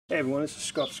Hey everyone, this is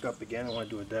Scup again. I want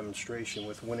to do a demonstration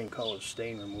with Winning Colors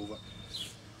stain remover.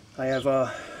 I have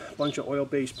a bunch of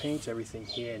oil-based paints. Everything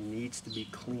here needs to be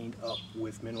cleaned up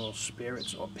with mineral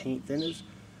spirits or paint thinners.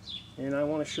 And I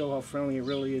want to show how friendly it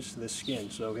really is to the skin.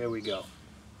 So here we go.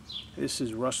 This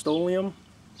is Rust-Oleum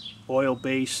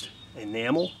oil-based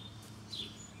enamel.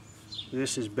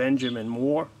 This is Benjamin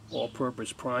Moore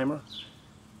all-purpose primer.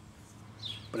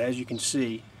 But as you can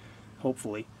see,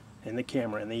 hopefully, in the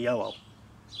camera, in the yellow,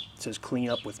 it says clean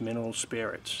up with mineral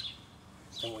spirits.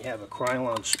 And we have a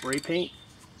Krylon spray paint,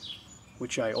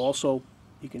 which I also,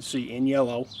 you can see in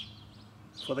yellow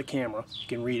for the camera. You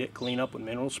can read it, clean up with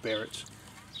mineral spirits.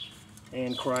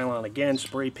 And Krylon again,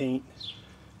 spray paint,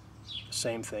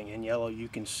 same thing. In yellow you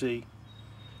can see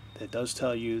that it does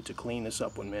tell you to clean this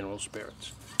up with mineral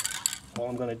spirits. All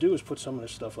I'm going to do is put some of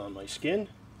this stuff on my skin,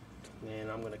 and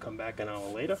I'm going to come back an hour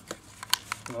later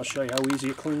and I'll show you how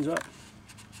easy it cleans up.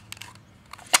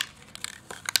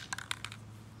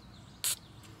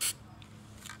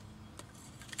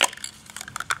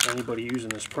 Anybody using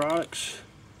these products,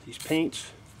 these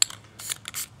paints,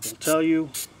 will tell you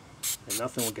that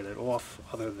nothing will get it off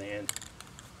other than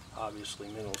obviously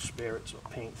mineral spirits or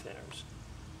paint thinners.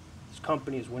 This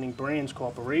company is Winning Brands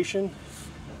Corporation,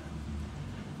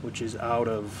 which is out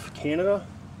of Canada.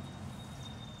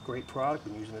 Great product.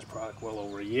 Been using this product well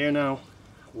over a year now.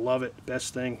 Love it.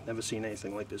 Best thing. Never seen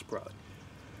anything like this product.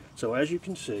 So as you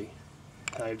can see,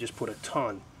 I've just put a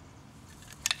ton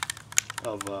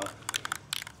of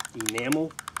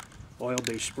enamel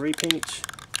oil-based spray paints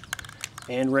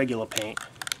and regular paint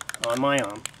on my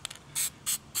arm,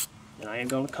 and I am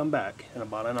going to come back in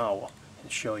about an hour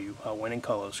and show you how Winning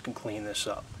Colors can clean this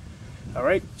up.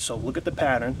 Alright, so look at the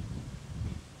pattern,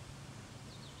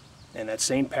 and that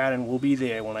same pattern will be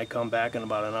there when I come back in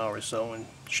about an hour or so and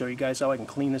show you guys how I can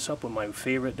clean this up with my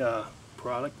favorite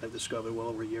product I discovered well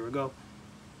over a year ago,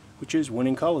 which is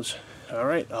Winning Colors.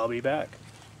 Alright, I'll be back.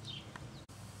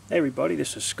 Hey everybody,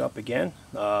 this is Scup again.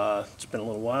 It's been a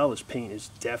little while. This paint is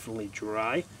definitely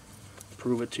dry.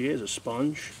 Prove it to you. There's a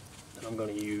sponge that I'm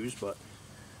going to use, but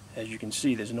as you can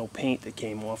see, there's no paint that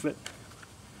came off it.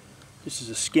 This is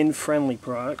a skin-friendly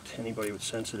product. Anybody with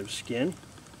sensitive skin.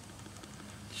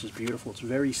 This is beautiful. It's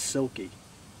very silky.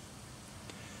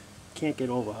 Can't get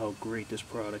over how great this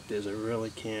product is. I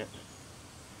really can't.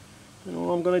 And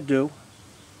all I'm going to do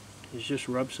is just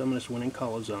rub some of this Winning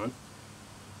Colors on.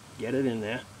 Get it in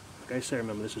there. Like I said,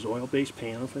 remember this is oil-based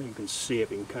paint. I don't think you can see it,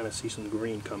 but you can kind of see some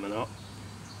green coming up.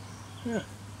 Yeah.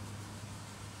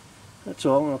 That's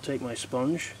all. And I'll take my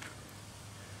sponge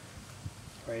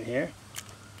right here.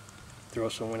 Throw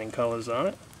some Winning Colors on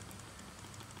it.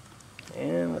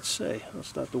 And let's see. I'll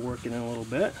start to work it in a little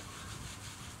bit.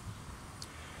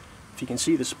 If you can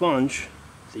see the sponge,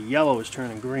 the yellow is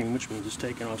turning green, which means it's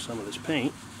taking off some of this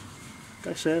paint.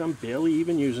 Like I said, I'm barely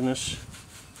even using this.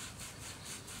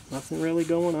 Nothing really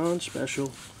going on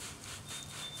special.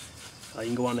 You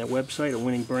can go on their website at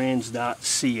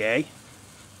winningbrands.ca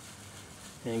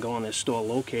and go on their store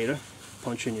locator,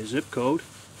 punch in your zip code,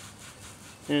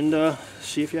 and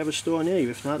see if you have a store near you.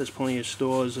 If not, there's plenty of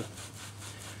stores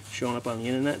showing up on the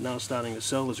internet now starting to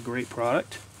sell this great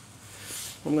product.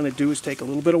 What I'm going to do is take a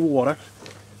little bit of water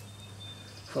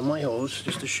from my hose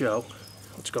just to show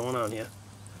what's going on here.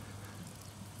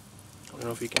 I don't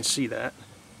know if you can see that.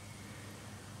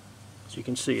 As you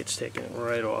can see, it's taking it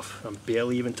right off. I'm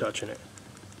barely even touching it.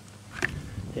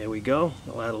 There we go.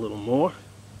 I'll add a little more.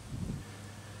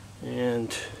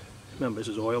 And remember, this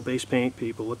is oil-based paint,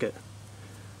 people. Look at it.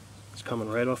 It's coming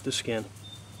right off the skin.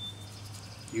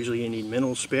 Usually you need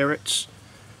mineral spirits,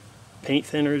 paint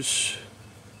thinners,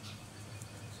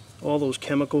 all those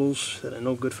chemicals that are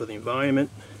no good for the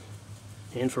environment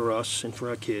and for us and for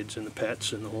our kids and the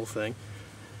pets and the whole thing.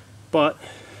 But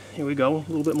here we go. A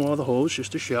little bit more of the hose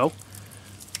just to show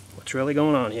what's really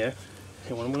going on here.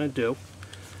 And what I'm going to do,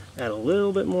 add a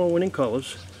little bit more Winning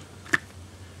Colors.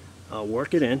 I'll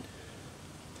work it in.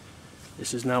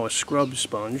 This is now a scrub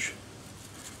sponge.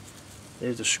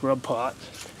 There's a scrub pot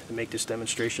to make this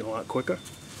demonstration a lot quicker.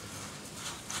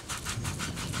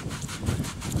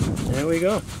 There we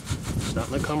go. It's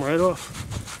starting to come right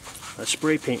off. That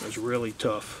spray paint was really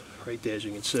tough right there, as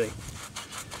you can see.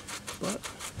 But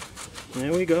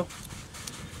there we go.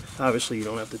 Obviously you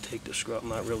don't have to take the scrub. I'm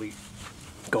not really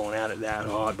going at it that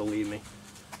hard, believe me.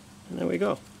 And there we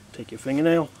go. Take your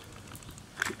fingernail,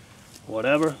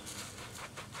 whatever.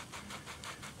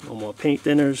 No more paint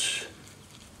thinners.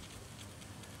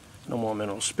 No more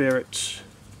mineral spirits.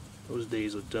 Those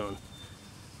days are done.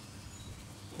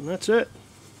 And that's it.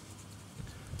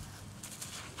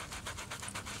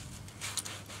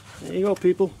 There you go,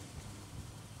 people.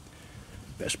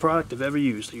 Best product I've ever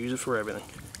used. I use it for everything.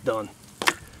 Done.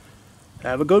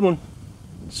 Have a good one.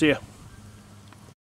 See ya.